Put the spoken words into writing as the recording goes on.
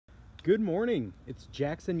Good morning. It's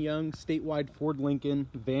Jackson Young, Statewide Ford Lincoln,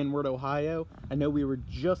 Van Wert, Ohio. I know we were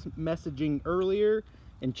just messaging earlier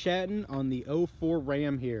and chatting on the '04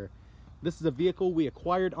 Ram here. This is a vehicle we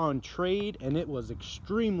acquired on trade and it was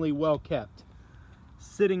extremely well kept.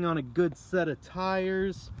 Sitting on a good set of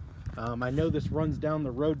tires. I know this runs down the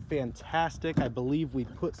road fantastic. I believe we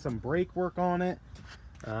put some brake work on it.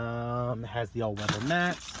 It has the all-weather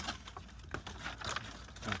mats.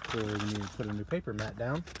 Clearly we need to put a new paper mat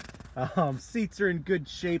down. Seats are in good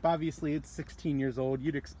shape. Obviously it's 16 years old.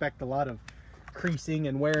 You'd expect a lot of creasing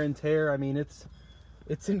and wear and tear. I mean,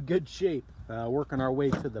 it's in good shape. Working our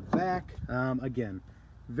way to the back. Again,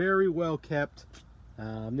 very well kept.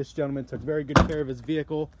 This gentleman took very good care of his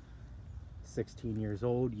vehicle. 16 years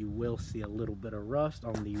old. You will see a little bit of rust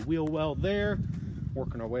on the wheel well there.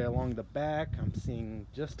 Working our way along the back, I'm seeing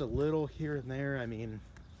just a little here and there. I mean,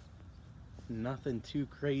 nothing too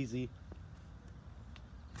crazy.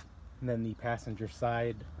 And then the passenger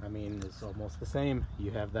side, I mean, is almost the same. You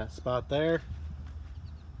have that spot there.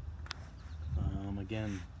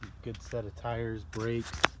 Again, good set of tires,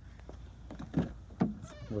 brakes.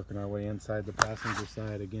 Working our way inside the passenger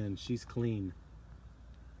side. Again, she's clean.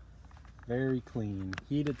 Very clean.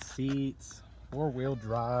 Heated seats, four-wheel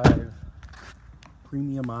drive,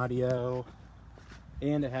 premium audio,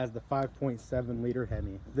 and it has the 5.7 liter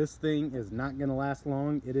Hemi. This thing is not gonna last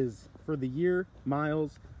long. It is, for the year,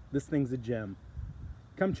 miles, this thing's a gem.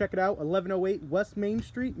 Come check it out, 1108 West Main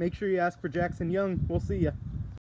Street. Make sure you ask for Jackson Young. We'll see ya.